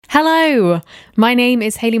Hello, my name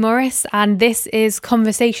is Hayley Morris and this is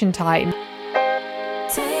Conversation Time.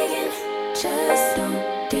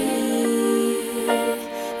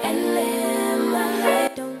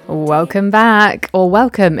 Welcome back, or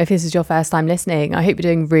welcome if this is your first time listening. I hope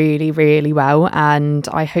you're doing really, really well, and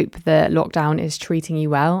I hope that lockdown is treating you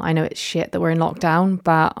well. I know it's shit that we're in lockdown,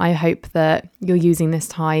 but I hope that you're using this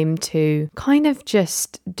time to kind of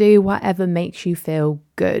just do whatever makes you feel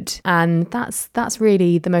good. And that's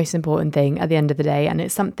really the most important thing at the end of the day. And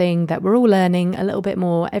it's something that we're all learning a little bit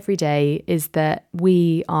more every day, is that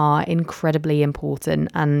we are incredibly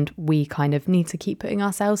important and we kind of need to keep putting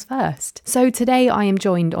ourselves first. So today I am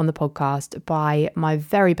joined on the podcast by my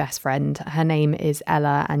very best friend. Her name is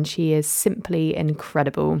Ella and she is simply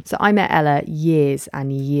incredible. So I met Ella years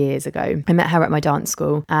and years ago. I met her at my dance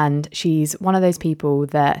school, and she's one of those people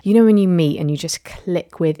that, you know, when you meet and you just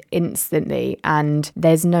click with instantly and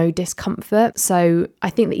there's no discomfort. So I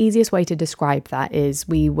think the easiest way to describe that is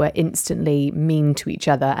we were instantly mean to each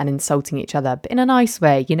other and insulting each other, but in a nice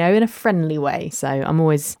way, you know, in a friendly way. So I'm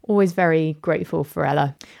always very grateful for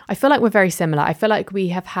Ella. I feel like we're very similar. I feel like we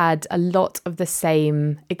have had a lot of the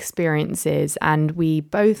same experiences and we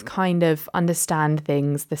both kind of understand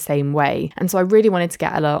things the same way. And so I really wanted to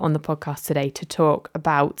get Ella on the podcast today to talk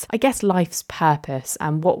about, I guess, life's purpose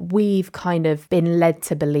and what we've kind of been led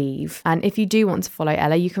to believe. And if you do want to follow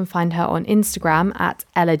Ella, you can find her on Instagram at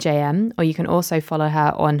EllaJM, or you can also follow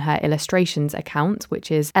her on her illustrations account, which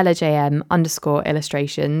is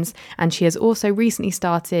EllaJM_illustrations. And she has also recently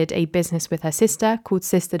started a business with her sister called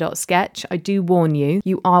Sister.Sketch. I do warn you,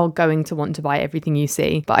 you are going to want to buy everything you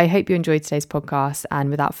see. But I hope you enjoyed today's podcast. And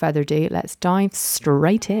without further ado, let's dive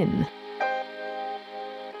straight in.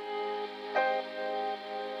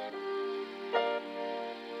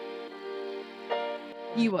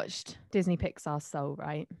 You watched Disney Pixar's Soul,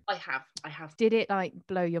 right? I have. Did it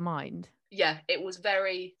blow your mind? Yeah, it was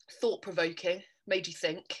very thought-provoking, made you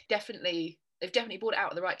think. They've definitely brought it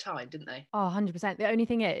out at the right time, didn't they? Oh, 100%. The only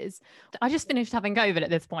thing is, I just finished having COVID at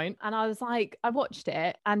this point, and I was like, I watched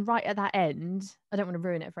it, and right at that end, I don't want to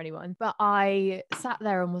ruin it for anyone, but I sat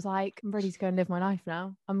there and was like, I'm ready to go and live my life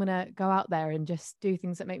now. I'm going to go out there and just do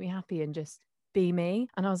things that make me happy and just be me.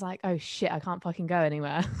 And I was like, oh shit, I can't fucking go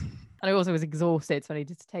anywhere. And I also was exhausted, so I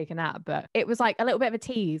needed to take a nap. But it was like a little bit of a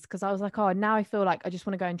tease because I was like, oh, now I feel like I just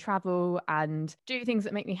want to go and travel and do things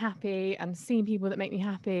that make me happy and see people that make me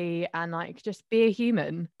happy and like just be a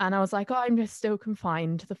human. And I was like, oh, I'm just still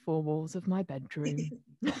confined to the four walls of my bedroom.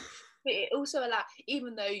 But it also allowed,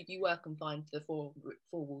 even though you were confined to the four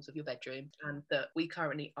walls of your bedroom and that we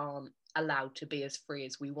currently aren't allowed to be as free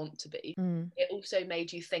as we want to be, it also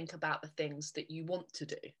made you think about the things that you want to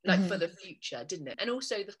do, like for the future, didn't it? And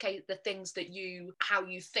also the things that how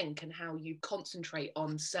you think and how you concentrate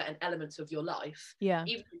on certain elements of your life. Yeah.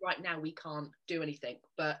 Even right now we can't do anything,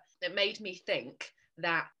 but it made me think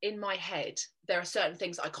that in my head there are certain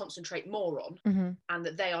things I concentrate more on and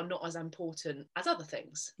that they are not as important as other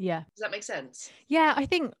things. Yeah. Does that make sense? Yeah, I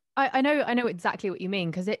think I know exactly what you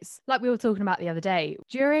mean, because it's like we were talking about the other day.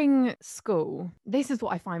 During school, this is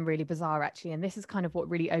what I find really bizarre actually, and this is kind of what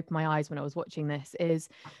really opened my eyes when I was watching this, is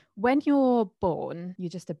when you're born, you're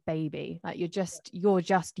just a baby. Like you're just you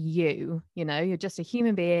know, you're just a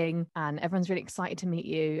human being and everyone's really excited to meet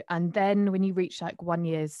you. And then when you reach like 1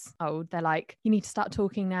 years old, they're like, you need to start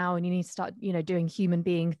talking now and you need to start, you know, doing human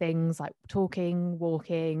being things like talking,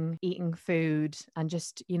 walking, eating food, and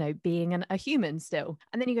just, you know, being a human still.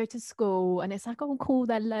 And then you go to school and it's like, oh cool,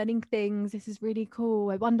 they're learning things, this is really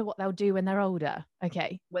cool, I wonder what they'll do when they're older.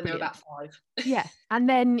 Okay, when they're brilliant. about 5. Yeah. And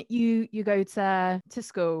then you go to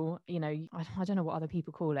school, you know, I don't know what other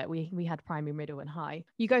people call it, we had primary, middle and high.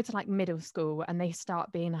 You go to like middle school and they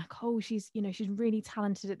start being like, oh, she's, you know, she's really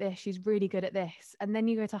talented at this, she's really good at this. And then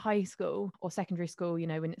you go to high school or secondary school, you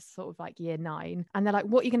know, when it's sort of like year 9, and they're like,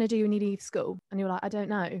 what are you going to do when you leave school? And you're like, I don't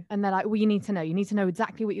know. And they're like, well, you need to know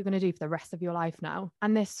exactly what you're going to do for the rest of your life now.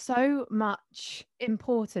 And there's so much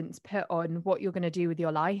importance put on what you're going to do with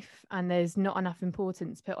your life, and there's not enough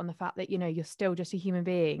importance put on the fact that, you know, you're still just a human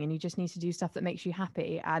being and you just need to do stuff that makes you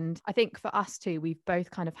happy. And I think for us too, we've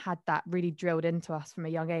both kind of had that really drilled into us from a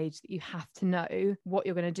young age, that you have to know what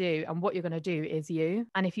you're going to do, and what you're going to do is you.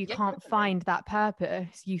 And if you can't find that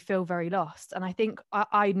purpose, you feel very lost. And I think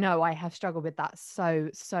I know I have struggled with that so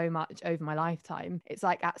much over my lifetime. It's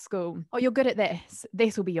like at school, oh, you're good at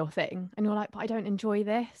this will be your thing, and you're like, but I don't enjoy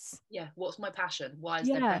this. Yeah, what's my passion? Why is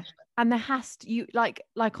there pressure? And there has to, you like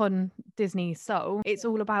on Disney Soul, it's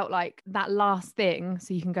all about like that last thing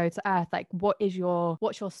so you can go to Earth. Like what's your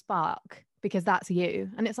spark because that's you.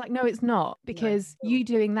 And it's like, no, it's not, because you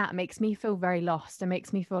doing that makes me feel very lost and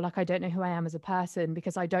makes me feel like I don't know who I am as a person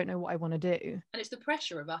because I don't know what I want to do. And it's the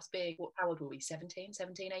pressure of us being, how old were we, 17,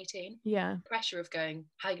 18? Yeah. Pressure of going,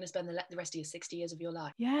 how are you going to spend the rest of your 60 years of your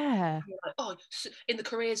life? Yeah. You're like, oh, in the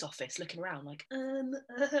careers office looking around like,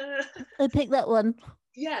 I picked that one.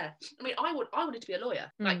 Yeah, I mean, I wanted to be a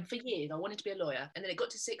lawyer. Like for years, I wanted to be a lawyer, and then it got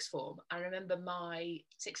to sixth form. I remember my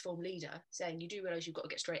sixth form leader saying, "You do realise you've got to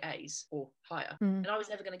get straight A's or higher," and I was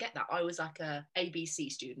never going to get that. I was like a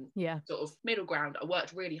ABC student, sort of middle ground. I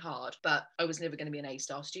worked really hard, but I was never going to be an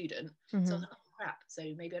A-star student. So I was like, oh crap, so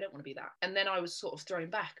maybe I don't want to be that. And then I was sort of thrown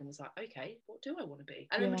back and was like, okay, what do I want to be?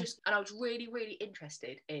 I remember and I was really, really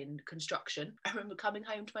interested in construction. I remember coming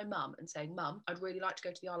home to my mum and saying, Mum, I'd really like to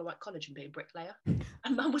go to the Isle of Wight College and be a bricklayer.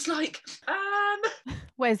 And Mum was like,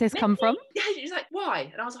 where's this come from? Yeah, she's like, why?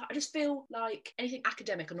 And I was like, I just feel like anything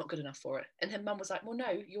academic, I'm not good enough for it. And then Mum was like, well,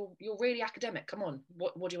 no, you're really academic. Come on,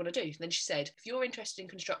 what do you want to do? And then she said, if you're interested in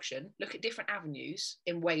construction, look at different avenues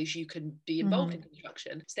in ways you can be involved in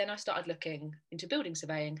construction. So then I started looking into building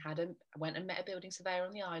surveying. I went and met a building surveyor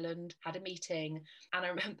on the island, had a meeting, and I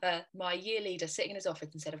remember my year leader sitting in his office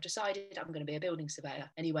and said, I've decided I'm going to be a building surveyor.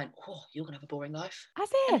 And he went, oh, you're going to have a boring life. As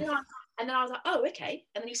if. And then I was like, oh, okay.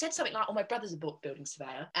 And then he said something like, oh, my brother's a building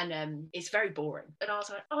surveyor and it's very boring. And I was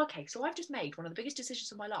like, oh, okay. So I've just made one of the biggest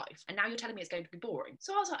decisions of my life. And now you're telling me it's going to be boring.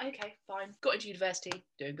 So I was like, okay, fine. Got into university,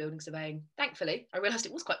 doing building surveying. Thankfully, I realised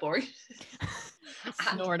it was quite boring.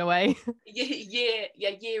 Snoring away.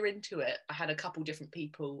 Year into it, I had a couple different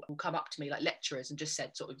people who come up to me, like lecturers, and just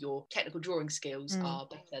said sort of your technical drawing skills are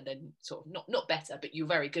better than sort of not better, but you're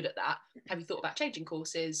very good at that. Have you thought about changing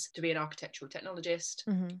courses to be an architectural technologist?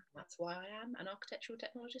 That's why I am an architectural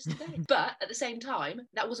technologist today. But at the same time,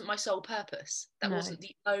 that wasn't my sole purpose. That wasn't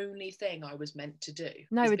the only thing I was meant to do.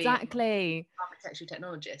 No, exactly. Architectural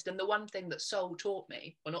technologist. And the one thing that Soul taught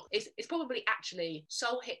me, or not, it's probably actually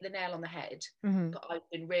Soul hit the nail on the head. But I've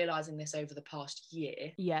been realizing this over the past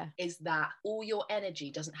year. Yeah. Is that all your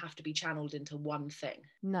energy doesn't have to be channeled into one thing.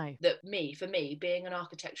 No. That for me, being an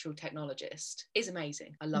architectural technologist is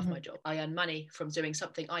amazing. I love my job. I earn money from doing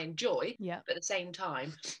something I enjoy. Yeah. But at the same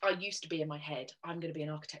time, I used to be in my head, I'm going to be an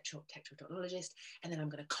architectural technologist, and then I'm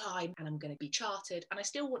going to climb and I'm going to be chartered. And I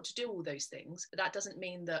still want to do all those things. But that doesn't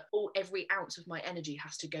mean that every ounce of my energy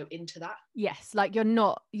has to go into that. Yes. Like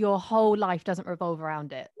your whole life doesn't revolve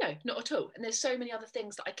around it. No, not at all. And there's so many other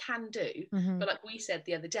things that I can do. But like we said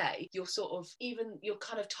the other day, you're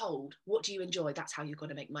kind of told, what do you enjoy? That's how you're going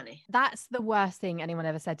to make money. That's the worst thing anyone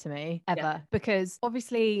ever said to me ever. Yeah. Because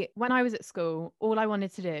obviously when I was at school, all I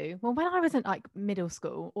wanted to do, well, when I was in like middle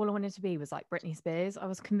school, all I wanted to be was like Britney Spears. I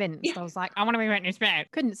was convinced. Yeah. I was like, I want to be Britney Spears.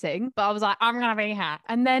 Couldn't sing, but I was like, I'm going to be her.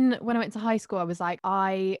 And then when I went to high school, I was like,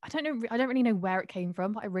 I don't really know where it came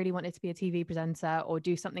from, but I really wanted to be a TV presenter or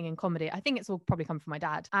do something in comedy. I think it's all probably come from my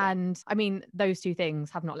dad. Yeah. And I mean, those two things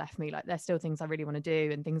have not left me. Like, there's still things I really want to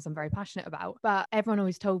do and things I'm very passionate about. But everyone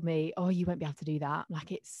always told me, oh, you won't be able to do that.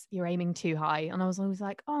 Like, you're aiming too high. And I was always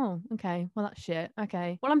like, oh, okay, well, that's shit.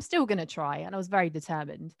 Okay, well, I'm still going to try. And I was very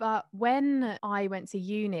determined. But when I went to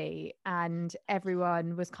uni and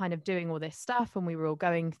everyone was kind of doing all this stuff and we were all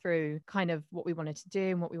going through kind of what we wanted to do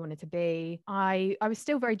and what we wanted to be, I was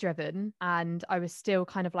still very driven and I was still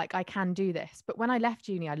kind of like, I can do this. But when I left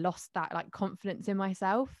uni, I lost that like confidence in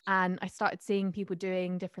myself and I started seeing people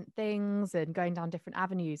doing different things and going down different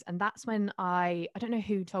avenues. And that's when I don't know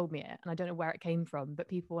who told me it and I don't know where it came from, but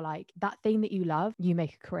people were like, that thing that you love, you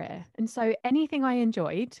make a career. And so anything I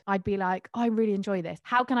enjoyed, I'd be like, oh, I really enjoy this.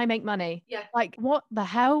 How can I make money? Yeah. Like, what the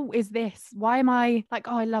hell is this? Why am I like,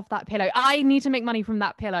 oh, I love that pillow. I need to make money from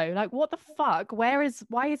that pillow. Like, what the fuck? Why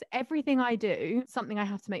is everything I do something I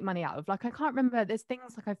have to make money out of? Like, I can't remember. There's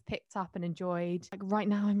things like I've picked up and enjoyed. Like right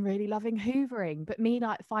now, I'm really loving hoovering. But me,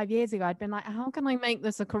 like 5 years ago, I'd been like, how can I make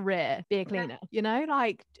this a career? Be a cleaner, you know?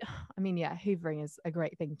 Like, I mean, yeah, hoovering is a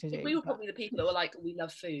great thing to do. We were probably the people that were like, we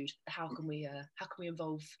love food. How can we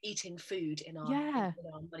involve eating food in our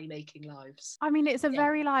money making lives? I mean, it's a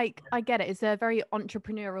very like, I get it. It's a very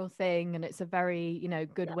entrepreneurial thing, and it's a very,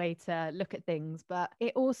 good way to look at things. But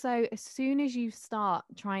it also, as soon as you start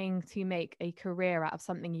trying to make a career out of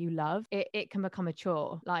something you love, it can become a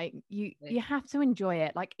chore. Like you have to enjoy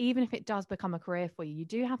it. Like even if it does become a career for you, you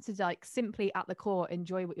do have to like simply at the core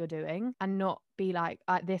enjoy what you're doing and not be like,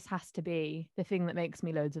 this has to be the thing that makes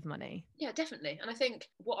me loads of money. Yeah, definitely. And I think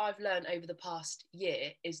what I've learned over the past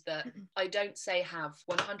year is that I don't say have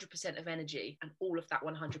 100% of energy and all of that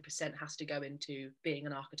 100% has to go into being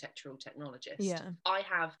an architectural technologist. Yeah. I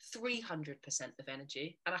have 300% of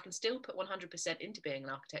energy and I can still put 100% into being an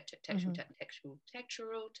architectural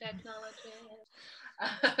technologist.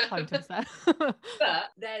 Time to say. But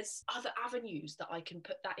there's other avenues that I can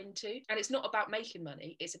put that into. And it's not about making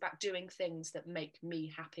money, it's about doing things that make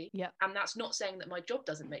me happy. Yeah. And that's not saying that my job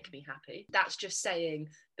doesn't make me happy. That's just saying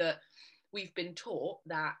that we've been taught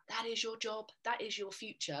that that is your job, that is your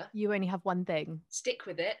future. You only have one thing. Stick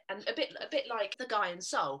with it. And a bit like the guy in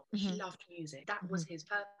Soul, he loved music. That was his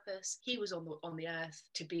purpose. He was on the earth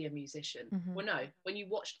to be a musician. Well, no, when you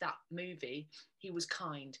watched that movie, he was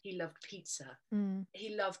kind. He loved pizza.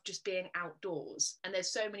 He loved just being outdoors. And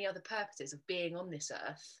there's so many other purposes of being on this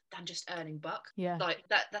earth than just earning buck. Yeah. Like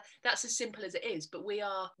that's as simple as it is. But we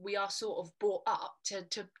are sort of brought up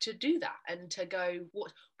to do that and to go,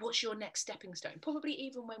 what's your next stepping stone? Probably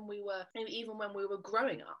even when we were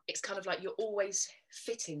growing up, it's kind of like you're always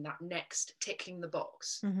fitting that next, ticking the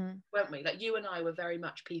box, weren't we? Like you and I were very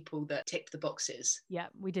much people that ticked the boxes. Yeah,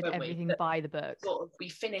 we did everything by the book. Sort of, we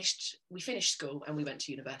finished school and we went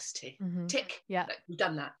to university. Tick. Yeah, like, we've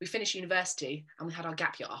done that. We finished university and we had our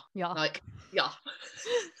gap year. Yeah. Like, yeah.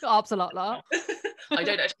 Absolutely. I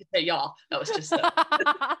don't actually say yeah. That was just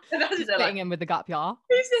fitting in with the gap year.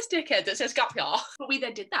 Who's this dickhead that says gap year? But we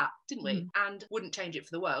then did that, didn't we? And wouldn't change it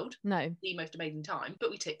for the world. No. The most amazing time.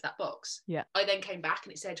 But we ticked that box. Yeah. I then came back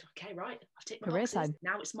and it said, okay, right, I've ticked my Career boxes. time.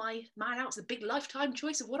 Now it's now it's a big lifetime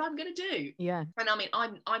choice of what I'm gonna do. Yeah. And I mean,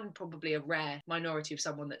 I'm probably a rare minority of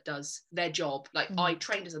someone that does their job. Like I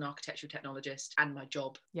trained as an architectural technologist and my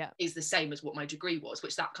job is the same as what my degree was,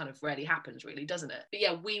 which that kind of rarely happens really, doesn't it? But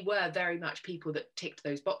yeah, we were very much people that ticked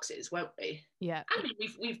those boxes, weren't we? Yeah. I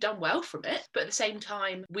mean, we've done well from it, but at the same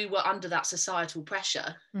time, we were under that societal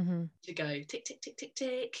pressure to go tick, tick, tick, tick,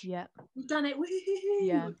 tick. Yeah. We've done it. Woo-hoo-hoo.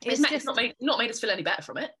 Yeah. It's not made us feel any better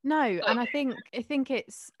from it. No, and I think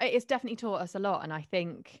it's definitely taught us a lot, and I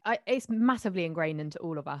think it's massively ingrained into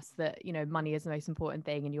all of us that, you know, money is the most important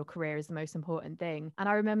thing and your career is the most important thing. And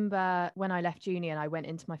I remember when I left uni and I went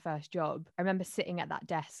into my first job, I remember sitting at that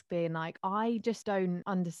desk being like, I just don't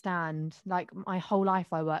understand, like my whole life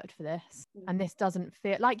I worked for this and this doesn't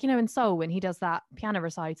feel like, you know, in Soul when he does that piano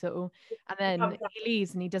recital and then he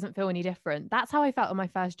leaves and he doesn't feel any different. That's how I felt on my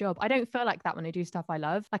first job. I don't feel like that when I do stuff I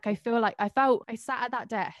love. Like I feel like I sat at that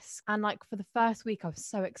desk and like for the first week I was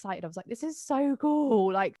so excited. I was like, this is so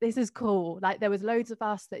cool. Like this is cool. Like there was loads of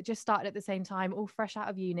us that just started at the same time, all fresh out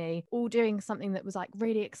of uni, all doing something that was like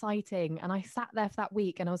really exciting. And I sat there for that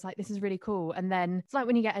week and I was like, this is really cool. And then it's like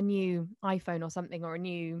when you get a new iPhone or something or a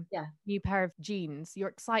new pair of jeans, you're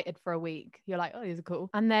excited for a week. You're like, oh, these are cool.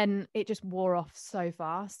 And then it just wore off so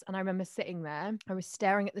fast. And I remember sitting there, I was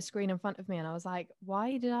staring at the screen in front of me and I was like,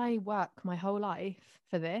 why did I work my whole life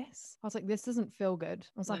for this? I was like, this doesn't feel good.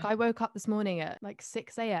 I was like, I woke up this morning at like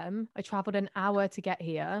 6 a.m. I traveled an hour to get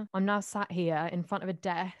here. I'm now sat here in front of a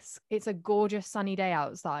desk. It's a gorgeous sunny day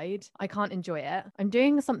outside. I can't enjoy it. I'm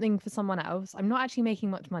doing something for someone else. I'm not actually making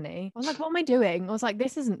much money. I was like, what am I doing? I was like,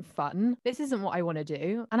 this isn't fun. This isn't what I want to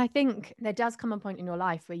do. And I think there does come a point in your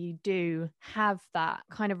life where you do have that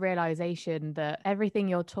kind of realization that everything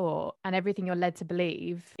you're taught and everything you're led to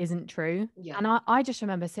believe isn't true. Yeah. And I just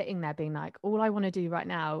remember sitting there being like, all I want to do right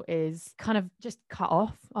now is kind of just cut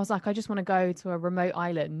off. I was like, I just want to go to a remote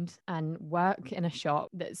island and work in a shop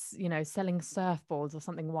that's, you know, selling surfboards or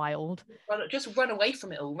something wild. Just run away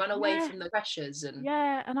from it all, run away from the pressures. And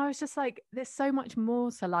I was just like, there's so much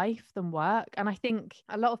more to life than work. And I think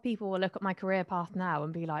a lot of people will look at my career path now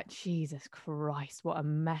and be like, Jesus Christ, what a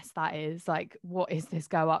mess that is. Like, what is this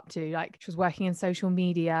girl up to? Like, she was working in social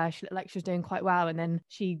media, she looked like she was doing quite well, and then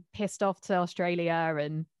she pissed off to Australia,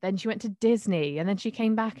 and then she went to Disney, and then she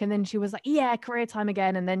came back, and then she was like, yeah, career time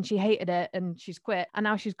again, and then she hated it and she's quit, and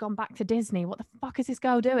now she's gone back to Disney. What the fuck is this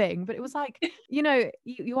girl doing? But it was like, you know,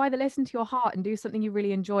 you either listen to your heart and do something you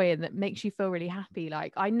really enjoy and that makes you feel really happy.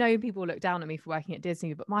 Like, I know people look down at me for working at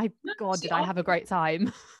Disney, but my God, did I have a great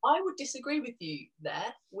time. I would disagree with you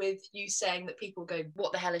there, with you saying that people go,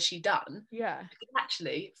 what the hell has she done? Yeah. Because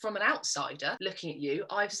actually, from an outsider looking at you,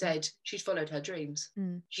 I've said she's followed her dreams.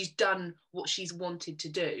 She's done what she's wanted to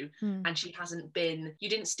do, and she hasn't been, you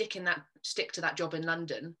didn't stick to that job in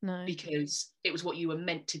London because it was what you were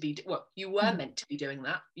meant to be. Well, you were meant to be doing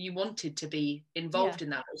that. You wanted to be involved in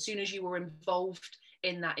that. As soon as you were involved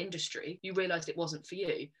in that industry, you realized it wasn't for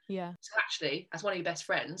you. Yeah. So actually, as one of your best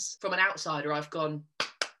friends, from an outsider, I've gone,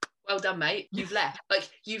 well done, mate. You've left. Like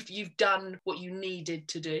you've done what you needed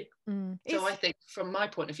to do. So I think from my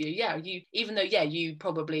point of view, even though you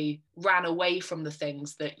probably ran away from the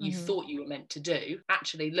things that you thought you were meant to do,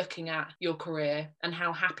 actually looking at your career and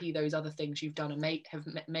how happy those other things you've done have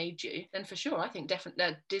made you, then for sure I think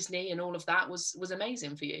definitely Disney and all of that was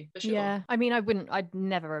amazing for you, for sure. Yeah, I mean, I'd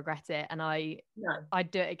never regret it, and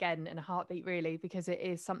I'd do it again in a heartbeat, really, because it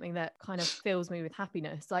is something that kind of fills me with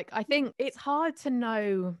happiness. Like, I think it's hard to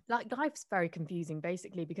know, like, life's very confusing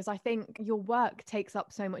basically, because I think your work takes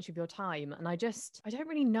up so much of your time, and I don't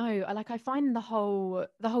really know. I find the whole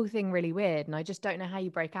thing really weird, and I just don't know how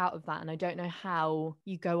you break out of that, and I don't know how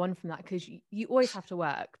you go on from that, because you always have to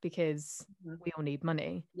work, because we all need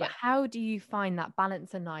money. But how do you find that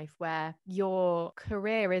balance in life where your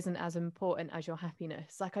career isn't as important as your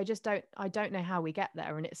happiness? Like, I don't know how we get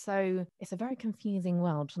there, and it's a very confusing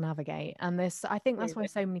world to navigate. And I think that's why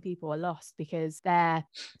so many people are lost, because they're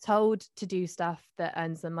told to do stuff that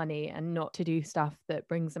earns them money and not to do stuff that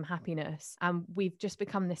brings them happiness. And we've just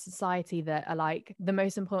become this society that are like, the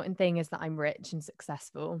most important thing is that I'm rich and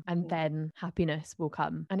successful, and then happiness will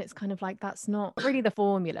come. And it's kind of like, that's not really the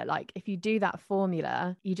formula. Like, if you do that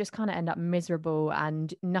formula, you just kind of end up miserable,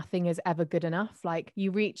 and nothing is ever good enough. Like,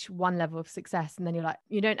 you reach one level of success, and then you're like,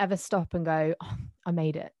 you don't ever stop and go, oh, I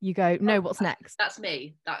made it. You go, no, what's next? That's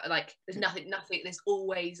me. That, like, there's nothing. There's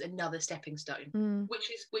always another stepping stone,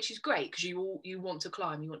 which is great, because you want to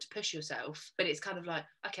climb, you want to push yourself, but it's kind of like,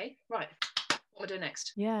 okay, right, what am I doing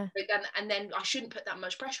next? Yeah. And then I shouldn't put that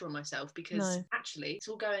much pressure on myself, because actually it's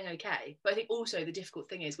all going okay. But I think also the difficult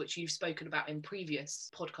thing is, which you've spoken about in previous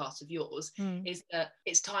podcasts of yours, is that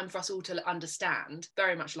it's time for us all to understand,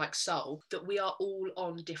 very much like Soul, that we are all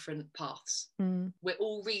on different paths. We're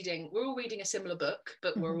all reading a similar book,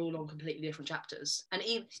 but we're all on completely different chapters. And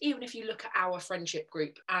even if you look at our friendship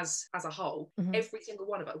group as a whole, every single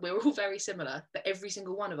one of us, we're all very similar, but every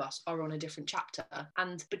single one of us are on a different chapter.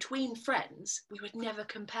 And between friends, we would never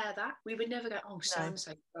compare that. We would never go, oh,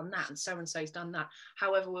 so-and-so's done that and so-and-so's done that.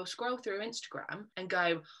 However, we'll scroll through Instagram and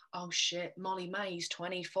go, oh shit, Molly May's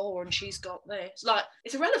 24 and she's got this. Like,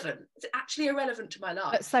 it's irrelevant. It's actually irrelevant to my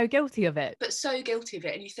life. But so guilty of it.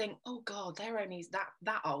 And you think, oh God, they're only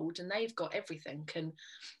that old and they've got everything.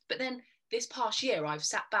 But then this past year, I've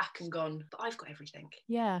sat back and gone, but I've got everything.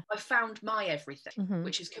 Yeah. I've found my everything,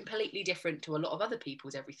 which is completely different to a lot of other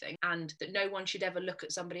people's everything. And that no one should ever look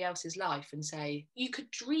at somebody else's life and say, you could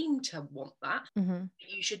dream to want that.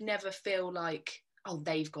 You should never feel like, oh,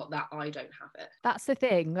 they've got that, I don't have it. That's the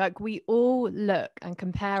thing. Like, we all look and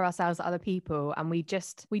compare ourselves to other people, and we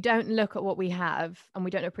don't look at what we have, and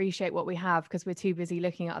we don't appreciate what we have, because we're too busy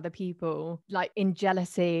looking at other people, like, in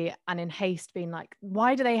jealousy and in haste, being like,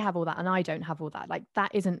 why do they have all that and I don't have all that? Like,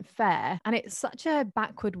 that isn't fair. And it's such a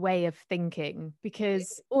backward way of thinking,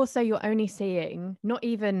 because also you're only seeing not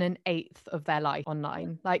even an eighth of their life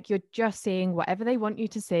online. Like, you're just seeing whatever they want you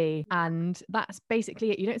to see, and that's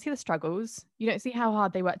basically it. You don't see the struggles, you don't see how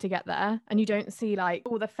hard they work to get there, and you don't see like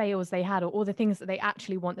all the fails they had, or all the things that they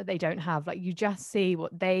actually want that they don't have. Like, you just see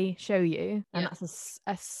what they show you, and that's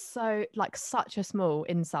such a small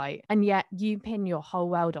insight, and yet you pin your whole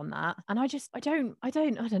world on that. And I don't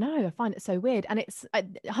know, I find it so weird. And it's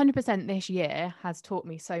 100% this year has taught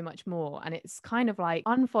me so much more, and it's kind of like,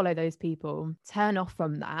 unfollow those people, turn off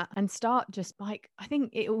from that, and start just like, I think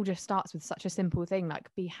it all just starts with such a simple thing,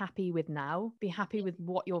 like, be happy with now, be happy with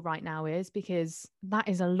what your right now is, because that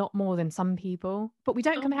is a lot more than some people. But we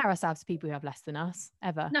don't compare ourselves to people who have less than us,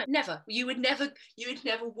 ever. No, never. You would never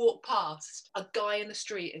walk past a guy in the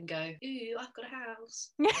street and go, ooh, I've got a house.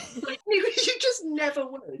 You just never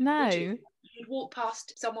would. No. You'd walk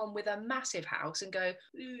past someone with a massive house and go,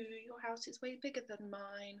 ooh, your house is way bigger than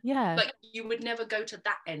mine. Yeah. Like, you would never go to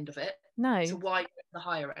that end of it. No. So why the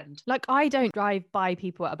higher end? Like, I don't drive by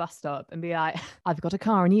people at a bus stop and be like, I've got a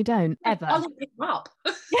car and you don't, ever. I wouldn't pick them up.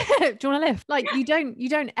 Yeah, do you want to lift? Like, you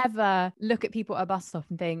don't ever look at people at a bus stop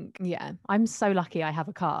and think, yeah, I'm so lucky I have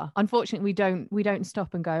a car. Unfortunately, we don't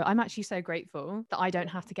stop and go, I'm actually so grateful that I don't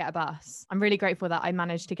have to get a bus. I'm really grateful that I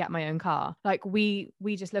managed to get my own car. Like, we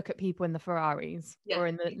just look at people in the Ferraris or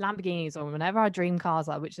in the Lamborghinis or whatever our dream cars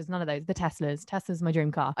are, which is none of those. The Tesla's my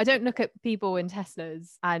dream car. I don't look at people in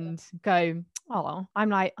Teslas and go, oh, I'm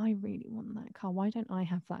like, I really want that car. Why don't I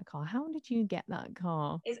have that car? How did you get that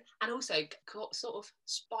car? And also sort of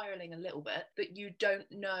spiraling a little bit, but you don't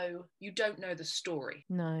know the story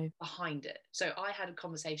behind it. So I had a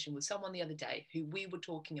conversation with someone the other day who we were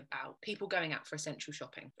talking about people going out for essential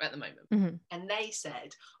shopping at the moment. And they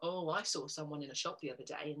said, oh, I saw someone in a shop the other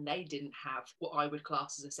day and they didn't have what I would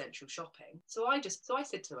class as essential shopping. So I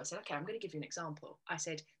said to her, I said, okay, I'm going to give you an example. I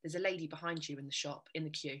said, there's a lady behind you in the shop, in the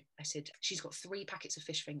queue. I said, she's got 3 packets of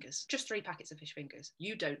fish fingers, just 3 packets of fish fingers.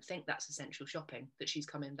 You don't think that's essential shopping that she's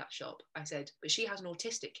come in that shop. I said, but she has an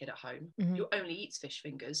autistic kid at home who only eats fish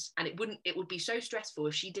fingers, and it would be so stressful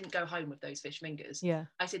if she didn't go home with those fish fingers. Yeah.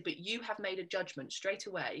 I said, but you have made a judgment straight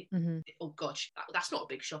away. Oh gosh, that's not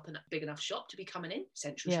a big enough shop to be coming in,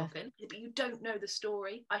 essential shopping. But you don't know the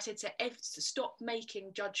story. I said to stop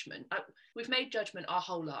making judgment. We've made judgment our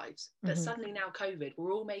whole lives, but suddenly now COVID,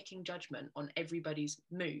 we're all making judgment on everybody's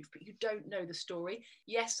move, but you don't know the story.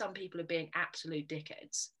 Yes, some people are being absolute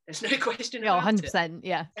dickheads. There's no question about 100%, it.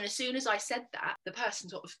 yeah. And as soon as I said that, the person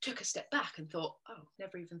sort of took a step back and thought, oh,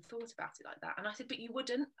 never even thought about it like that. And I said, but you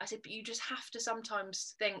wouldn't. I said, but you just have to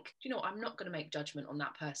sometimes think, you know what, I'm not going to make judgment on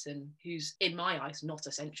that person who's, in my eyes, not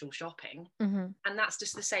essential shopping. And that's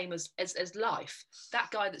just the same as life. That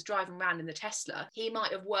guy that's driving around in the Tesla, he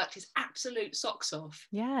might have worked his absolute socks off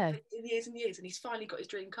for years and years, and he's finally got his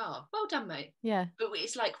dream car. Well done, mate. Yeah. But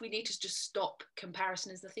it's like we need to just stop.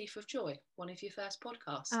 Comparison is the thief of joy. One of your first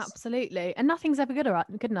podcasts. Absolutely. And nothing's ever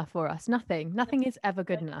good enough for us. Nothing is ever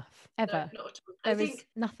good enough, ever. No, not at all. There is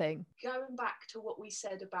nothing. Going back to what we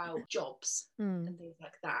said about jobs and things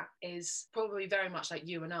like that is probably very much like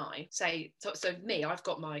you and I say. So me, I've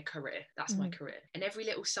got my career. That's my career. And every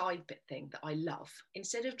little side bit thing that I love,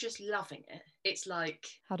 instead of just loving it, it's like,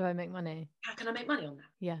 how do I make money? How can I make money on that?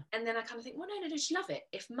 Yeah. And then I kind of think, well, no, just love it.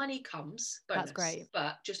 If money comes, bonus, that's great.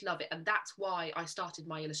 But just love it. And that's why I started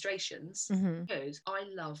my illustrations, because I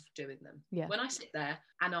love doing them. Yeah. When I sit there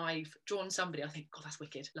and I've drawn somebody, I think, God, that's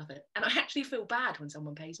wicked. Love it. And I actually feel bad when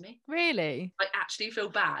someone pays me. Really? I actually feel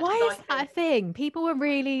bad. Why is that a thing? People are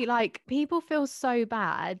really people feel so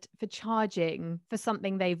bad for charging for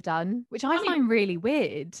something they've done, which I find really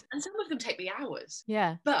weird. And some of them take me hours.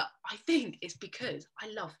 Yeah. But I think it's because I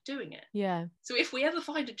love doing it. Yeah. So if we ever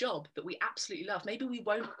find a job that we absolutely love, maybe we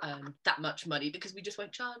won't earn that much money because we just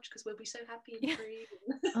won't charge because we'll be so happy and free.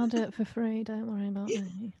 I'll do it for free. Don't worry about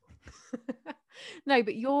me. No,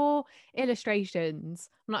 but your illustrations,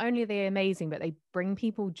 not only are they amazing, but they bring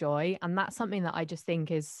people joy. And that's something that I just think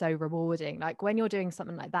is so rewarding. Like when you're doing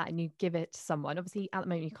something like that and you give it to someone, obviously at the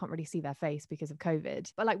moment you can't really see their face because of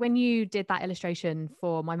COVID. But like when you did that illustration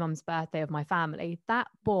for my mum's birthday of my family, that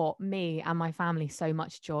brought me and my family so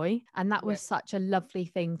much joy. And that was such a lovely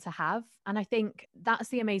thing to have. And I think that's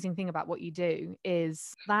the amazing thing about what you do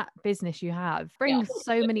is that business you have brings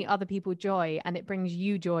so many other people joy, and it brings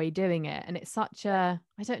you joy doing it. And it's such a,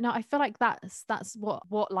 I don't know, I feel like that's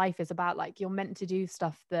what life is about. Like you're meant to do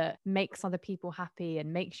stuff that makes other people happy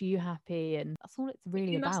and makes you happy, and that's all it's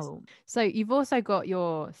really about. So you've also got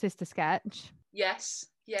your sister sketch. Yes.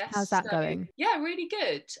 How's that going? Yeah, really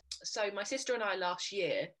good. So my sister and I last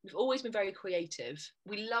year, we've always been very creative.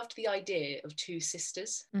 We loved the idea of 2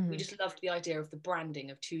 sisters. We just loved the idea of the branding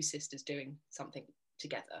of 2 sisters doing something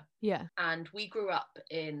together. Yeah. And we grew up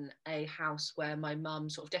in a house where my mum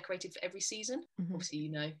sort of decorated for every season. Obviously,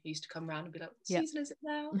 you know, he used to come around and be like, what season is it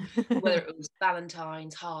now? Whether it was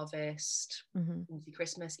Valentine's, harvest,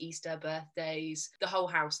 Christmas, Easter, birthdays, the whole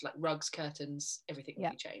house, like rugs, curtains, everything would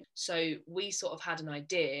be changed. So we sort of had an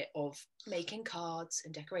idea of making cards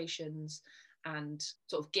and decorations and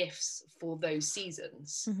sort of gifts for those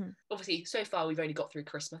seasons. Obviously, so far we've only got through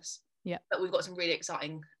Christmas. Yeah, but we've got some really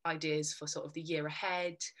exciting ideas for sort of the year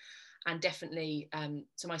ahead, and definitely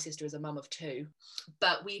so my sister is a mum of 2,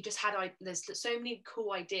 but we just had there's so many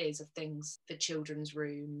cool ideas of things for children's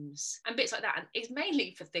rooms and bits like that, and it's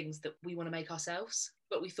mainly for things that we want to make ourselves,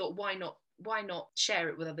 but we thought why not share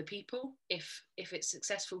it with other people? If it's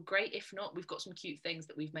successful, great. If not, we've got some cute things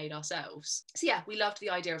that we've made ourselves. So yeah, we loved the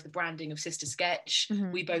idea of the branding of Sister Sketch.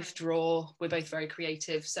 We both draw, we're both very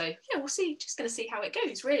creative, so yeah, we'll see, just gonna see how it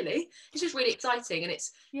goes. Really, it's just really exciting, and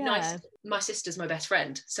it's nice. My sister's my best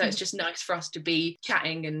friend, so it's just nice for us to be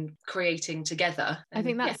chatting and creating together. And I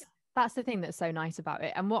think that's the thing that's so nice about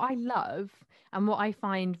it. And what I love and what I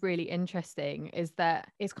find really interesting is that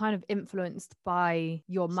it's kind of influenced by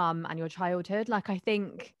your mum and your childhood. Like, I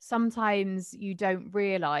think sometimes you don't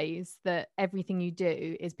realize that everything you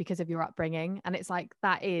do is because of your upbringing. And it's like,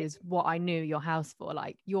 that is what I knew your house for.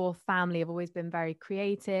 Like, your family have always been very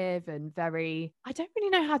creative and very, I don't really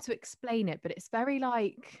know how to explain it, but it's very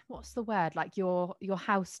like, what's the word? Like your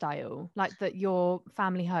house style, like that, your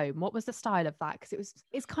family home. What was the style of that? Because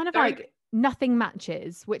it's kind of like nothing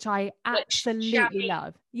matches, which I absolutely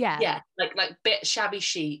love. Yeah, like bit shabby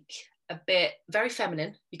chic, a bit very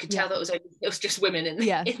feminine. You could tell that it was just women in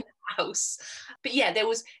the house. But yeah, it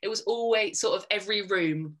was always sort of every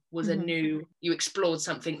room was a new, you explored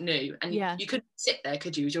something new, and you couldn't sit there,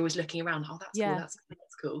 could you? You're always looking around. Oh, that's cool,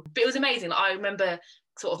 that's cool. But it was amazing. Like, I remember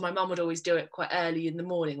sort of my mum would always do it quite early in the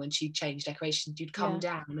morning when she'd change decorations. You'd come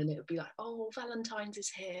down and it would be like, oh, Valentine's is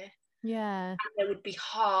here. Yeah. And there would be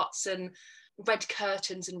hearts and red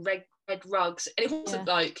curtains and red rugs, and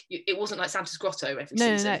it wasn't like Santa's Grotto every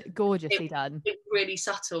season. No, gorgeously done. It really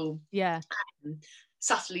subtle,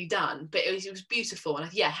 subtly done, but it was beautiful.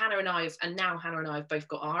 And Hannah and I have both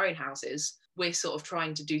got our own houses. We're sort of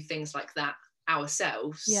trying to do things like that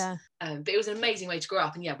ourselves. But it was an amazing way to grow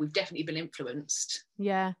up, and we've definitely been influenced.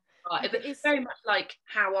 It's very much like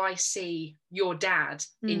how I see your dad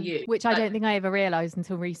in you, which I don't think I ever realised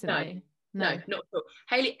until recently. No, not at all.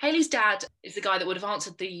 Hayley's dad is the guy that would have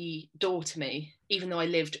answered the door to me, even though I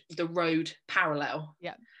lived the road parallel.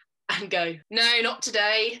 And go, no, not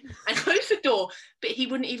today, and close the door. But he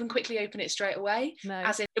wouldn't even quickly open it straight away. No.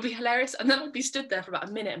 As in, it'd be hilarious. And then I'd be stood there for about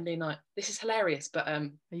a minute and being like, this is hilarious, but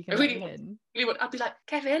I'd be like,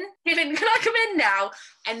 Kevin, can I come in now?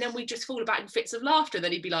 And then we'd just fall about in fits of laughter. And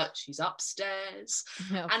then he'd be like, she's upstairs.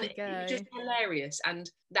 And it was just hilarious. And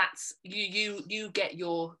that's you get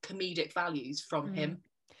your comedic values from him.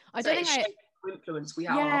 I don't think influence we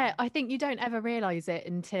are. I think you don't ever realize it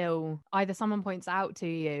until either someone points it out to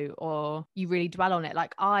you or you really dwell on it.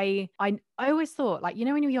 Like I always thought, like,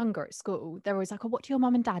 when you're younger at school, they're always like, oh, what do your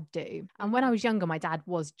mum and dad do? And when I was younger, my dad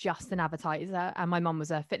was just an advertiser and my mum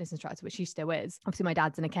was a fitness instructor, which she still is. Obviously my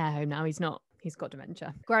dad's in a care home now. He's not, he's got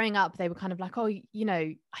dementia. Growing up, they were kind of like, oh,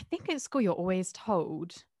 I think at school you're always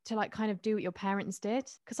told to like kind of do what your parents did,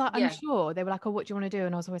 because I'm sure they were like, oh, what do you want to do?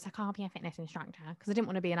 And I was always like, I'll be a fitness instructor, because I didn't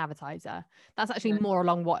want to be an advertiser. That's actually more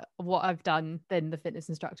along what I've done than the fitness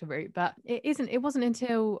instructor route. But it wasn't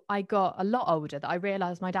until I got a lot older that I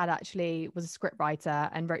realized my dad actually was a script writer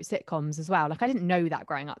and wrote sitcoms as well. Like I didn't know that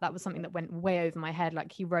growing up. That was something that went way over my head.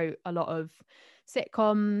 Like he wrote a lot of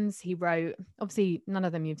sitcoms. He wrote, obviously none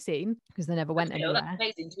of them you've seen because they never went anywhere. That's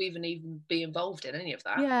amazing to even be involved in any of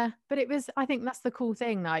that. Yeah, but I think that's the cool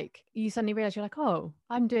thing. Like you suddenly realize you're like, oh,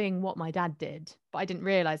 I'm doing what my dad did, but I didn't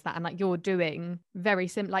realize that. And like you're doing very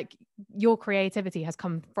similar, like your creativity has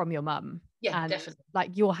come from your mum. Yeah, definitely.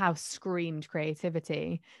 Like your house screamed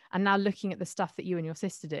creativity. And now looking at the stuff that you and your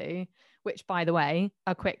sister do, which by the way,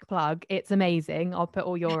 a quick plug, it's amazing. I'll put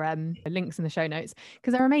all your links in the show notes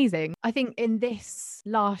because they're amazing. I think in this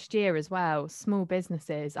last year as well, small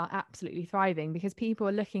businesses are absolutely thriving because people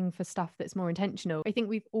are looking for stuff that's more intentional. I think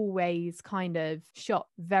we've always kind of shot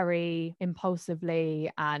very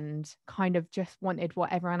impulsively and kind of just wanted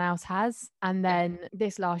what everyone else has. And then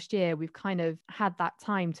this last year, we've kind of had that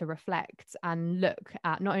time to reflect and look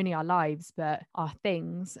at not only our lives, but our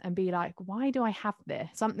things and be like, why do I have this?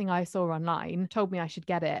 Something I saw online told me I should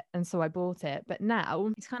get it. And so I bought it. But now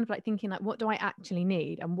it's kind of like thinking like, what do I actually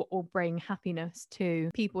need? And what will bring happiness to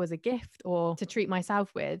people as a gift or to treat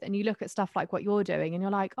myself with? And you look at stuff like what you're doing and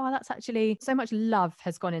you're like, oh, that's actually so much love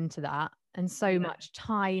has gone into that. And so much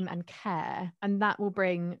time and care, and that will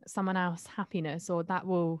bring someone else happiness, or that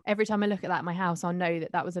will, every time I look at that in my house, I'll know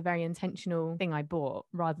that was a very intentional thing I bought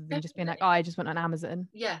rather than just being like, oh, I just went on Amazon.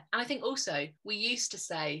 Yeah. And I think also we used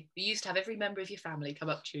to have every member of your family come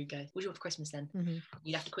up to you and go, what do you want for Christmas then? Mm-hmm.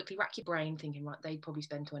 You'd have to quickly rack your brain thinking, right, they'd probably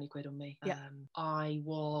spend 20 quid on me. Yeah. I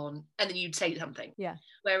want, and then you'd say something. Yeah.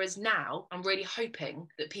 Whereas now I'm really hoping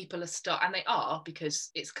that people are and they are,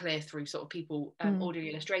 because it's clear through sort of people ordering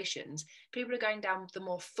illustrations, people are going down the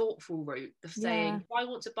more thoughtful route of saying, if I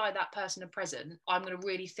want to buy that person a present, I'm going to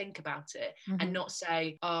really think about it and not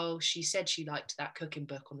say, oh, she said she liked that cooking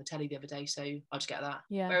book on the telly the other day, so I'll just get that.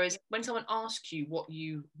 Yeah. Whereas when someone asks you what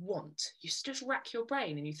you want, you just rack your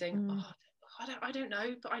brain and you think, oh, I don't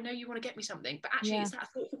know, but I know you want to get me something. But actually, is that a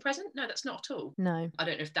thoughtful present? No, that's not at all. No. I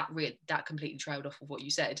don't know if that completely trailed off of what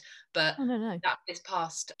you said, but that this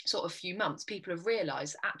past sort of few months, people have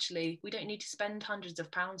realised actually we don't need to spend hundreds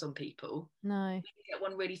of pounds on people. No. We can get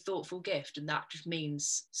one really thoughtful gift, and that just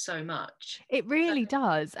means so much. It really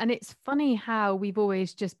does. And it's funny how we've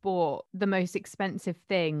always just bought the most expensive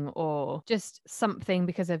thing or just something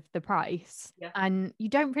because of the price. Yeah. And you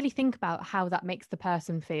don't really think about how that makes the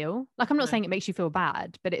person feel. Like, I'm not saying it makes you feel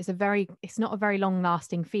bad, but it's not a very long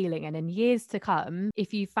lasting feeling. And in years to come,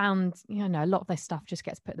 if you found, a lot of this stuff just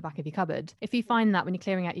gets put at the back of your cupboard. If you find that when you're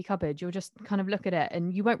clearing out your cupboard, you'll just kind of look at it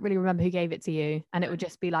and you won't really remember who gave it to you. And it will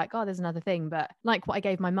just be like, oh, there's another thing. But like what I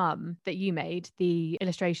gave my mum that you made, the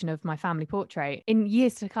illustration of my family portrait, in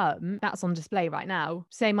years to come, that's on display right now.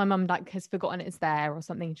 Say my mum has forgotten it's there or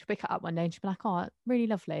something, she'll pick it up one day and she'll be like, oh, really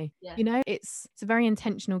lovely. Yeah. It's a very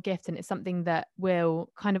intentional gift, and it's something that will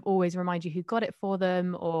kind of always remind you you who got it for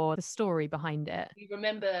them or the story behind it. You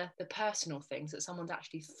remember the personal things that someone's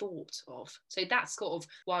actually thought of. So that's sort of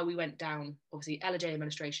why we went down. Obviously, Ella J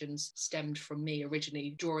illustrations stemmed from me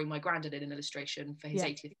originally drawing my granddad in an illustration for his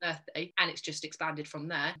 80th birthday, and it's just expanded from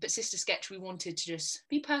there. But Sister Sketch, we wanted to just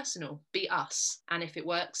be personal, be us, and if it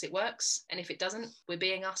works, it works, and if it doesn't, we're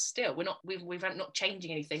being us still. We're not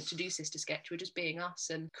changing anything to do Sister Sketch. We're just being us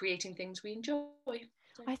and creating things we enjoy.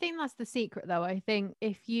 I think that's the secret, though. I think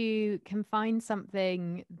if you can find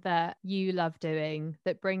something that you love doing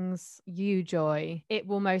that brings you joy, it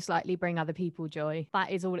will most likely bring other people joy.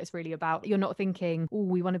 That is all it's really about. You're not thinking, oh,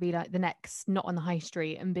 we want to be like the next Not on the High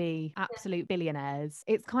Street and be absolute billionaires.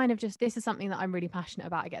 It's kind of just, this is something that I'm really passionate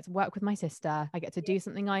about. I get to work with my sister. I get to do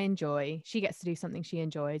something I enjoy. She gets to do something she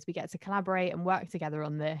enjoys. We get to collaborate and work together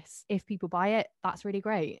on this. If people buy it, that's really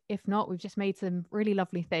great. If not, we've just made some really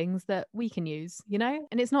lovely things that we can use, you know?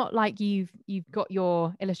 And it's not like you've got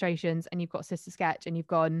your illustrations and you've got Sister Sketch and you've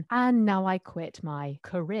gone, and now I quit my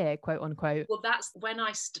career, quote unquote. Well, that's when I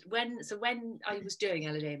was doing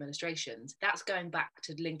LADM illustrations, that's going back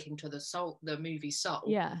to linking to the movie Soul.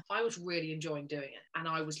 Yeah. I was really enjoying doing it and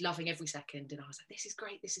I was loving every second, and I was like, this is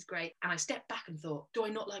great. And I stepped back and thought, do I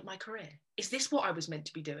not like my career? Is this what I was meant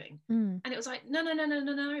to be doing? And it was like, no,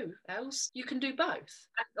 else you can do both.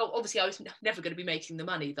 And obviously I was never going to be making the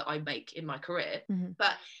money that I make in my career,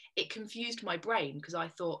 but it confused my brain because I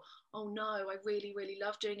thought, oh no, I really, really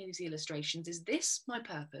love doing these illustrations. Is this my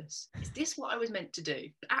purpose? Is this what I was meant to do?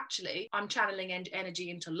 But actually, I'm channeling energy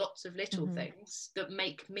into lots of little things that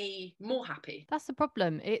make me more happy. That's the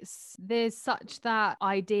problem. There's such that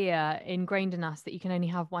idea ingrained in us that you can only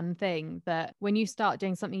have one thing, that when you start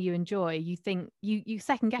doing something you enjoy, you think you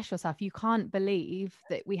second guess yourself. You can't believe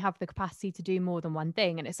that we have the capacity to do more than one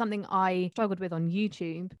thing. And it's something I struggled with on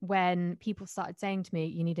YouTube when people started saying to me,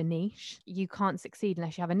 you need a niche. You can't succeed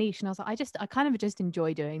unless you have a niche. And I was like, I kind of just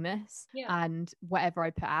enjoy doing this and whatever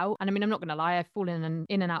I put out. And I mean, I'm not going to lie, I've fallen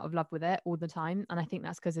in and out of love with it all the time. And I think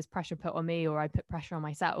that's because there's pressure put on me or I put pressure on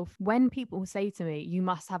myself. When people say to me, you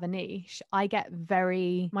must have a niche, I get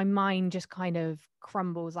my mind just kind of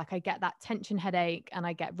crumbles. Like I get that tension headache and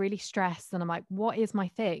I get really stressed and I'm like, what is my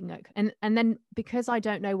thing? Like, and then because I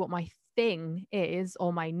don't know what my thing is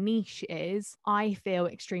or my niche is, I feel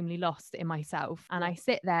extremely lost in myself. And I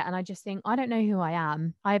sit there and I just think, I don't know who I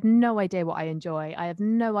am. I have no idea what I enjoy. I have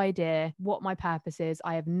no idea what my purpose is.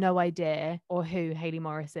 I have no idea or who Hayley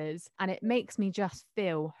Morris is. And it makes me just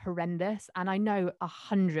feel horrendous. And I know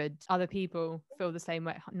 100 other people feel the same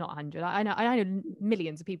way. Not 100. I know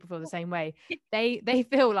millions of people feel the same way. They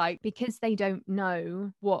feel like because they don't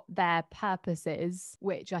know what their purpose is,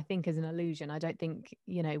 which I think is an illusion. I don't think,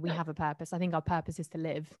 we have a purpose. I think our purpose is to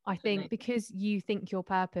live. I think because you think your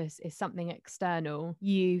purpose is something external,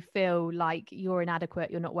 you feel like you're inadequate,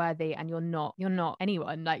 you're not worthy, and you're not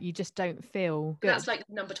anyone. Like you just don't feel good. That's like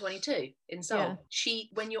number 22 in Soul. Yeah.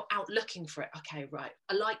 When you're out looking for it, okay, right,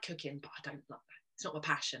 I like cooking, but I don't like that. It's not my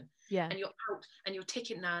passion. Yeah. And you're out and you're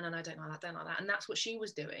ticking down and I don't like that. And that's what she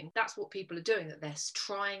was doing. That's what people are doing, that they're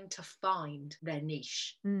trying to find their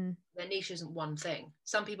niche. Their niche isn't one thing.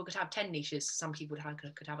 Some people could have 10 niches. Some people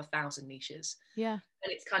could have 1,000 niches. Yeah.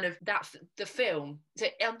 And it's kind of that the film. So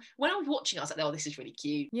when I was watching, I was like, oh, this is really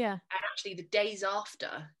cute. Yeah. And actually the days after,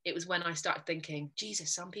 it was when I started thinking,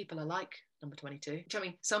 Jesus, some people are like number 22. Which, I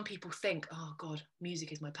mean, some people think, oh God,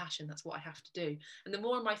 music is my passion. That's what I have to do. And the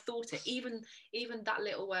more I thought it, even that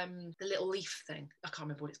little the little leaf thing, I can't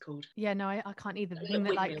remember what it's called. Yeah, no, I can't either. The thing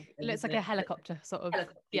that like looks like a helicopter sort of.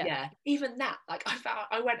 Yeah. Even that, like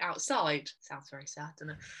I went outside. Sounds very sad,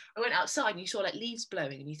 doesn't it? I went outside and you saw like leaves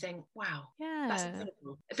blowing and you think, wow, that's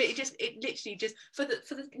incredible. But it literally just for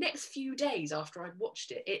the next few days after I'd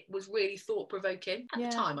watched it, it was really thought provoking. At the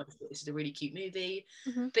time, I just thought this is a really cute movie,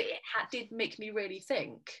 but it did make me really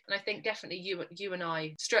think. And I think definitely you and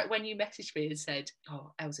I, when you messaged me and said,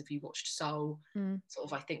 oh, Els, have you watched Soul? Sort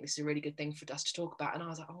of, I think this is a really good thing for us to talk about. And I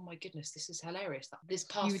was like, oh my goodness, this is hilarious. This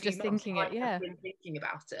past you were few just months, thinking it, I've been thinking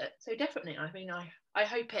about it. So definitely, I mean, I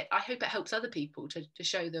hope it helps other people to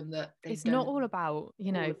show them that it's not all about,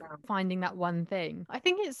 finding that one thing. I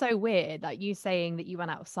think it's so weird, like you saying that you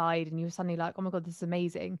went outside and you were suddenly like, oh my God, this is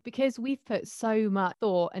amazing. Because we've put so much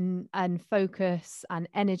thought and focus and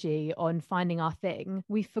energy on finding our thing.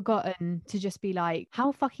 We've forgotten to just be like,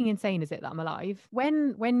 how fucking insane is it that I'm alive?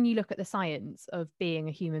 When you look at the science of being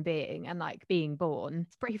a human being and like being born,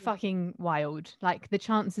 it's pretty fucking wild. Like the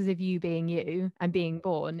chances of you being you and being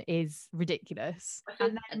born is ridiculous. I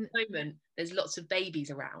think at the moment there's lots of babies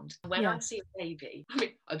around. When I see a baby, I mean,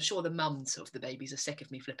 I'm sure the mums of the babies are sick of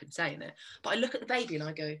me flipping saying it, but I look at the baby and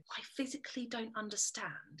I go, I physically don't understand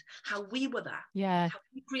how we were that. Yeah. How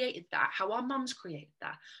we created that, how our mums created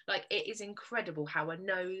that. Like, it is incredible how a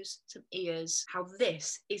nose, some ears, how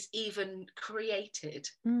this is even created.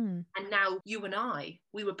 And now you and I,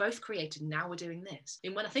 we were both created, and now we're doing this.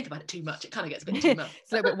 And when I think about it too much, it kind of gets a bit too much.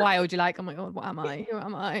 It's a little bit wild. You're like, oh my God, what am I? Who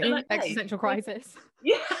am I? Like, Existential crisis.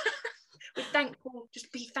 Yeah. We're thankful, just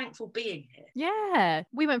be thankful being here. Yeah.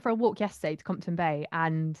 We went for a walk yesterday to Compton Bay,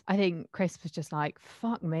 and I think Chris was just like,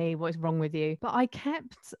 fuck me, what is wrong with you? But I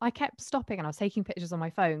kept stopping, and I was taking pictures on my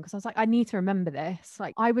phone because I was like, I need to remember this.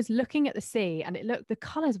 Like, I was looking at the sea, and the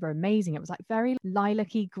colours were amazing. It was like very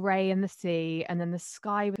lilac-y grey in the sea, and then the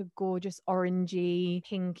sky was a gorgeous orangey,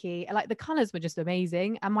 pinky. Like, the colours were just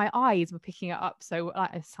amazing, and my eyes were picking it up. So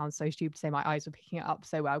it sounds so stupid to say my eyes were picking it up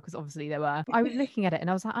so well, because obviously they were. I was looking at it and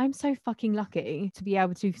I was like, I'm so fucking lucky to be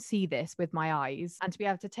able to see this with my eyes and to be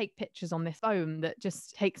able to take pictures on this phone that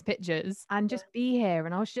just takes pictures and just be here.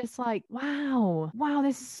 And I was just like, wow,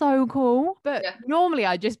 this is so cool. But normally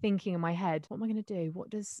I just thinking in my head, what am I going to do?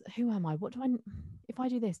 Who am I? If I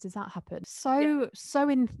do this, does that happen? So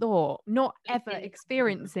in thought, not ever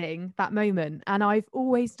experiencing that moment. And I've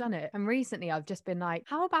always done it. And recently I've just been like,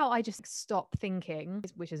 how about I just stop thinking,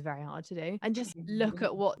 which is very hard to do, and just look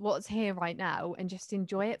at what's here right now and just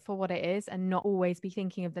enjoy it for what it is, and not always be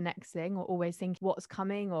thinking of the next thing, or always thinking what's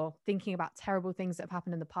coming, or thinking about terrible things that have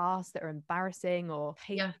happened in the past that are embarrassing or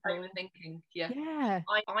painful. Overthinking.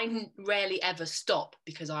 I rarely ever stop,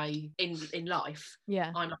 because in life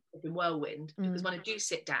I'm a whirlwind, because when I do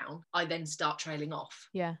sit down I then start trailing off.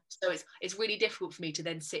 So it's really difficult for me to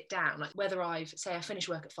then sit down, like whether I finish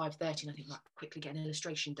work at 5:30 and I think, right, quickly get an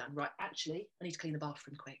illustration done, right, actually I need to clean the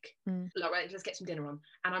bathroom quick, like, right, let's get some dinner on,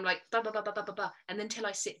 and I'm like blah blah blah blah blah blah, and then till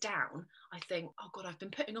I sit down I think, oh God, I've been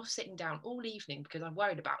putting off sitting down all evening because I'm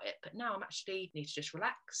worried about it, but now I'm actually need to just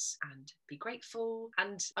relax and be grateful.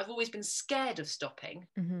 And I've always been scared of stopping,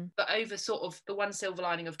 but over sort of the one silver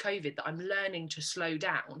lining of COVID, that I'm learning to slow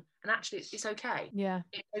down. And actually it's okay.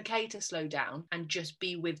 It's okay to slow down and just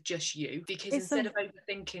be with just you, because instead of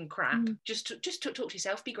overthinking crap, just talk to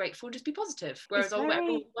yourself, be grateful, and just be positive. Whereas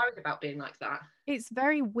everyone's worried about being like that. It's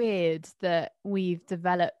very weird that we've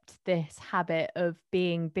developed this habit of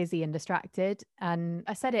being busy and distracted. And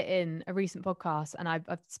I said it in a recent podcast, and I've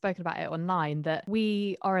spoken about it online, that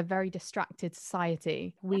we are a very distracted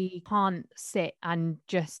society. We can't sit and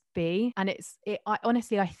just be. And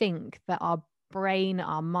I think that our brain,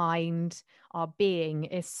 our mind, our being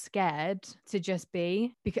is scared to just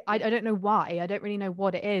be, because I don't know why. I don't really know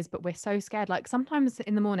what it is, but we're so scared. Like, sometimes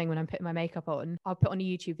in the morning when I'm putting my makeup on, I'll put on a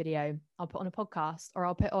YouTube video, I'll put on a podcast, or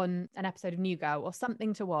I'll put on an episode of New Girl or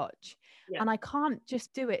something to watch. And I can't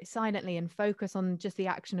just do it silently and focus on just the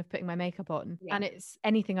action of putting my makeup on. And it's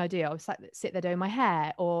anything I do. I'll sit there doing my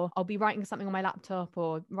hair, or I'll be writing something on my laptop,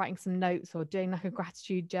 or writing some notes, or doing like a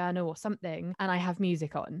gratitude journal or something, and I have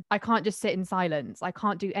music on. I can't just sit in silence. I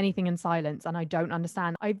can't do anything in silence, and I don't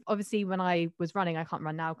understand. Obviously, when I was running, I can't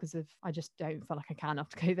run now because I just don't feel like I can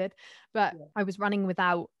after COVID, but I was running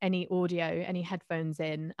without any audio, any headphones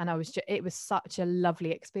in, and it was such a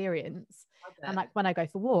lovely experience. And like, when I go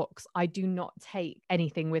for walks, I do not take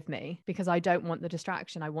anything with me because I don't want the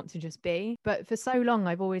distraction. I want to just be. But for so long,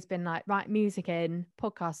 I've always been like, right, music in,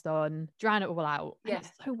 podcast on, drown it all out. Yeah.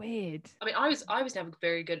 It's so weird. I mean, I was never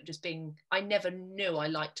very good at just being, I never knew I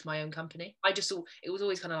liked my own company. I just thought, it was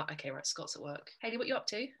always kind of like, okay, right, Scott's at work. Hayley, what you up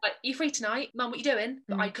to? Like, you free tonight? Mum, what you doing?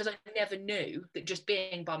 But because I never knew that just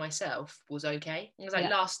being by myself was okay. It was like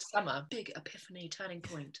last summer, big epiphany, turning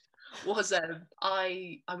point. Was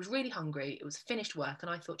I was really hungry. It was finished work, and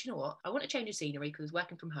I thought, you know what, I want to change the scenery because I was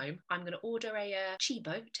working from home. I'm going to order a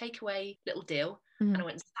Chibo takeaway little deal. And I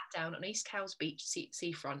went and sat down on East Cowes Beach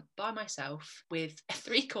seafront by myself with a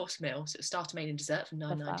 3-course meal, so it was starter, main and dessert for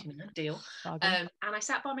 $9.99 deal. And I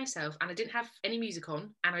sat by myself, and I didn't have any music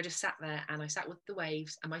on, and I just sat there, and I sat with the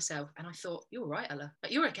waves and myself, and I thought, you're all right, Ella,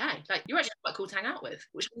 like, you're okay, like, you're actually quite cool to hang out with,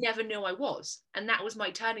 which I never knew I was. And that was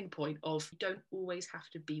my turning point of, you don't always have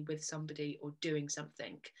to be with somebody or doing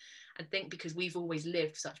something. I think because we've always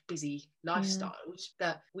lived such busy lifestyles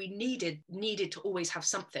that we needed to always have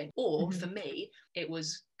something. Or for me, it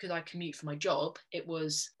was because I commute for my job, it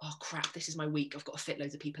was, oh crap, this is my week, I've got to fit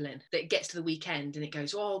loads of people in. That it gets to the weekend and it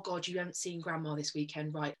goes, oh God, you haven't seen grandma this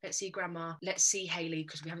weekend, right? Let's see grandma, let's see Hayley,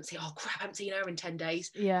 because we haven't seen, oh crap, I haven't seen her in 10 days.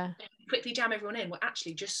 Yeah. Quickly jam everyone in. Well,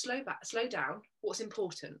 actually, just slow down. What's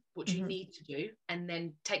important, what you need to do, and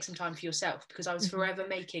then take some time for yourself, because I was forever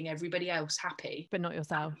making everybody else happy, but not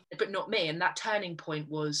yourself, but not me. And that turning point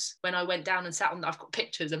was when I went down and sat on, I've got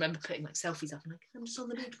pictures, I remember putting like selfies up, I'm like, I'm just on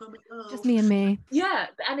the beach by myself, just me and me. Yeah.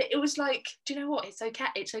 And it was like, do you know what, it's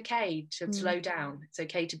okay to slow down, it's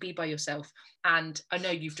okay to be by yourself. And I know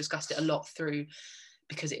you've discussed it a lot through,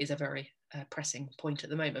 because it is a very pressing point at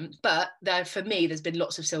the moment, but for me there's been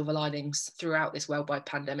lots of silver linings throughout this worldwide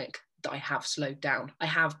pandemic, that I have slowed down. I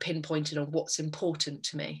have pinpointed on what's important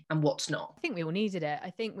to me and what's not. I think we all needed it. I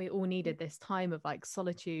think we all needed this time of like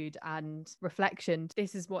solitude and reflection.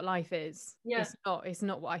 This is what life is. Yeah. It's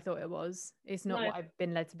not what I thought it was. It's not what I've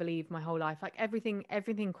been led to believe my whole life. Like everything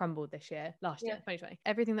crumbled this year, last year, 2020.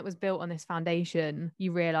 Everything that was built on this foundation,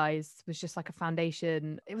 you realize was just like a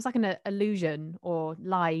foundation. It was like an illusion or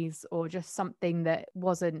lies or just something that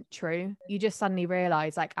wasn't true. You just suddenly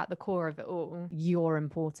realize, like, at the core of it all, you're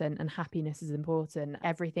important and happiness is important.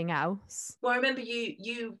 Everything else. Well, I remember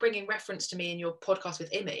you bringing reference to me in your podcast with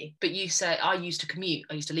Imi, but you said I used to commute.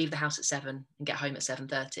 I used to leave the house at 7 and get home at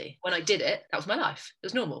 7:30. When I did it, that was my life. It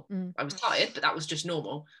was normal. I was tired, but that was just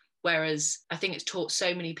normal. Whereas I think it's taught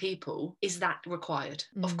so many people, is that required?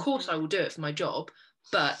 Of course I will do it for my job,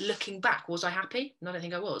 but looking back, was I happy? No, I don't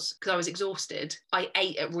think I was, because I was exhausted. I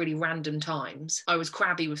ate at really random times. I was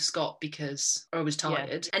crabby with Scott because I was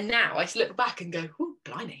tired. And now I look back and go, oh,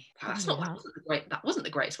 blimey, that wasn't the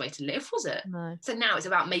greatest way to live, was it? No. So now it's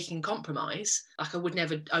about making compromise. Like I would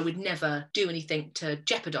never do anything to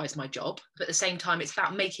jeopardize my job, but at the same time it's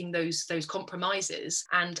about making those compromises.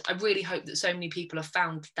 And I really hope that so many people have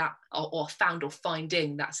found that, or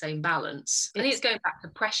finding that same balance. I think it's going back to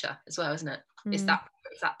pressure as well, isn't it? It's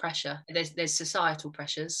that pressure. There's societal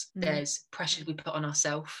pressures. There's pressures we put on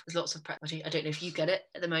ourselves. There's lots of pressure. I don't know if you get it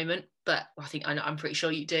at the moment, but I'm pretty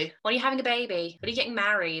sure you do. When are you having a baby? When are you getting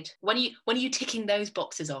married? When are you ticking those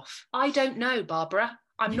boxes off? I don't know, Barbara.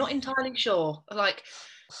 I'm not entirely sure. Like,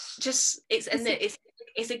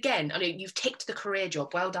 it's again, I mean, you've ticked the career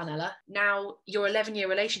job. Well done, Ella. Now your 11-year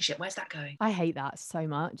relationship, where's that going? I hate that so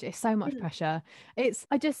much. It's so much pressure.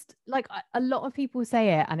 I just like, a lot of people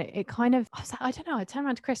say it, and it kind of, I don't know. I turned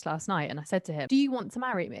around to Chris last night and I said to him, do you want to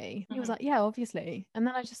marry me? He was like, yeah, obviously. And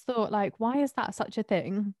then I just thought, like, why is that such a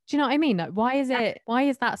thing? Do you know what I mean? Like, why is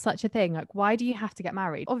that such a thing? Like, why do you have to get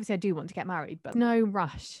married? Obviously I do want to get married, but no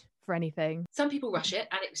rush for anything. Some people rush it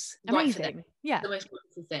and it's amazing. Right for them. Yeah. The most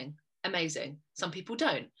wonderful thing. Amazing. Some people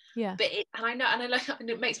don't. Yeah. But it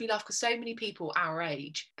makes me laugh because so many people our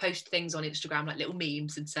age post things on Instagram, like little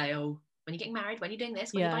memes, and say, oh, when you're getting married, when you're doing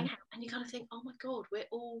this, when you're buying a house, and you kind of think, oh my God, we're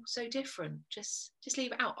all so different. Just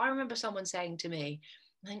leave it out. I remember someone saying to me,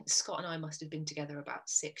 I think Scott and I must have been together about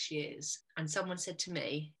 6 years. And someone said to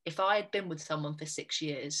me, if I had been with someone for 6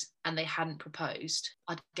 years and they hadn't proposed,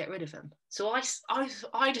 I'd get rid of them. So I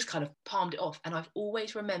just kind of palmed it off. And I've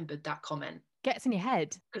always remembered that comment. Gets in your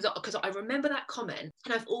head. Because I remember that comment,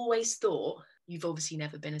 and I've always thought, you've obviously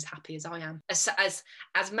never been as happy as I am. As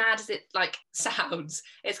mad as it like sounds,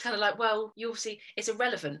 it's kind of like, well, you obviously, it's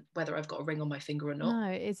irrelevant whether I've got a ring on my finger or not.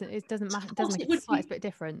 No, it isn't. It doesn't matter. It doesn't make the slightest bit of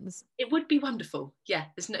difference. It would be wonderful. Yeah,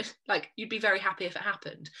 there's no, like, you'd be very happy if it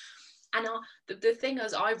happened. And the thing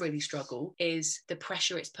as I really struggle is the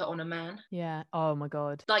pressure it's put on a man. Yeah. Oh my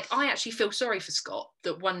God. Like, I actually feel sorry for Scott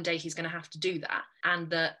that one day he's going to have to do that, and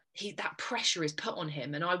that that pressure is put on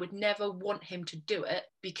him, and I would never want him to do it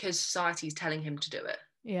because society is telling him to do it.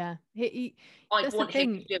 Yeah. I want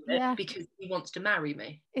him to do it because he wants to marry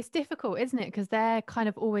me. It's difficult, isn't it? Because they're kind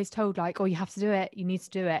of always told, like, oh, you have to do it, you need to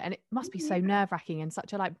do it. And it must be so nerve-wracking and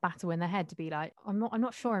such a like battle in their head to be like, I'm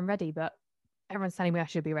not sure I'm ready, but everyone's telling me I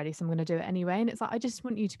should be ready, so I'm going to do it anyway. And it's like, I just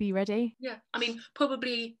want you to be ready. Yeah. I mean,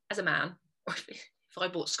 probably as a man, if I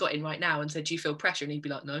brought Scott in right now and said, do you feel pressure? And he'd be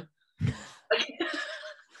like, no.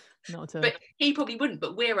 Not at all. But he probably wouldn't,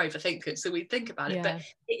 but we're overthinkers, so we think about it. But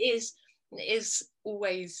it is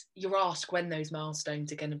always, you're asked when those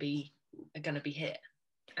milestones are going to be hit.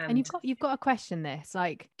 And you've got to question this.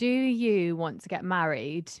 Like, do you want to get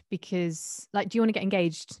married because, like, do you want to get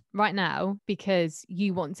engaged right now because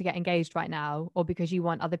you want to get engaged right now, or because you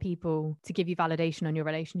want other people to give you validation on your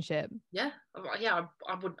relationship? Yeah.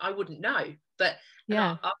 I wouldn't know. But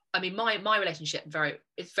yeah, I mean, my relationship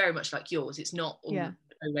it's very much like yours. It's not all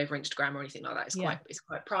over Instagram or anything like that. It's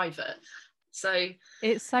quite private. So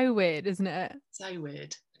it's so weird, isn't it? So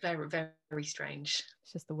weird. Very, very strange.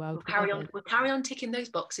 It's just the world. We'll carry on ticking those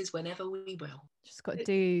boxes whenever we will. Just got to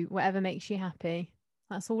do whatever makes you happy.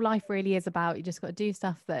 That's all life really is about. You just got to do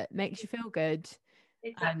stuff that makes you feel good.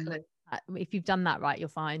 Exactly. If you've done that right, you're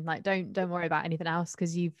fine. Like, don't worry about anything else,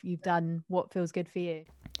 because you've done what feels good for you.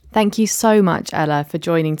 Thank you so much, Ella, for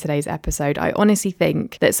joining today's episode. I honestly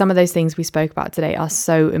think that some of those things we spoke about today are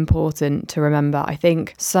so important to remember. I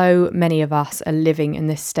think so many of us are living in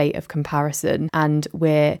this state of comparison, and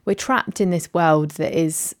we're trapped in this world that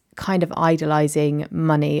is kind of idolizing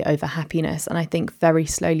money over happiness. And I think very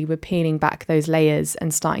slowly we're peeling back those layers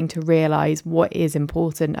and starting to realize what is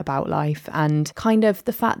important about life, and kind of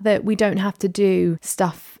the fact that we don't have to do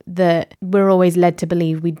stuff that we're always led to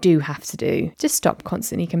believe we do have to do. Just stop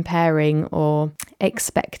constantly comparing or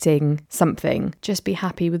expecting something. Just be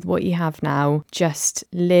happy with what you have now. Just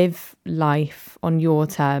live life on your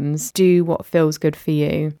terms. Do what feels good for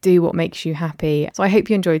you. Do what makes you happy. So I hope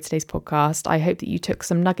you enjoyed today's podcast. I hope that you took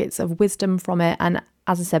some nuggets of wisdom from it. And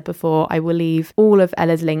as I said before, I will leave all of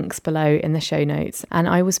Ella's links below in the show notes. And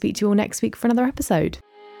I will speak to you all next week for another episode.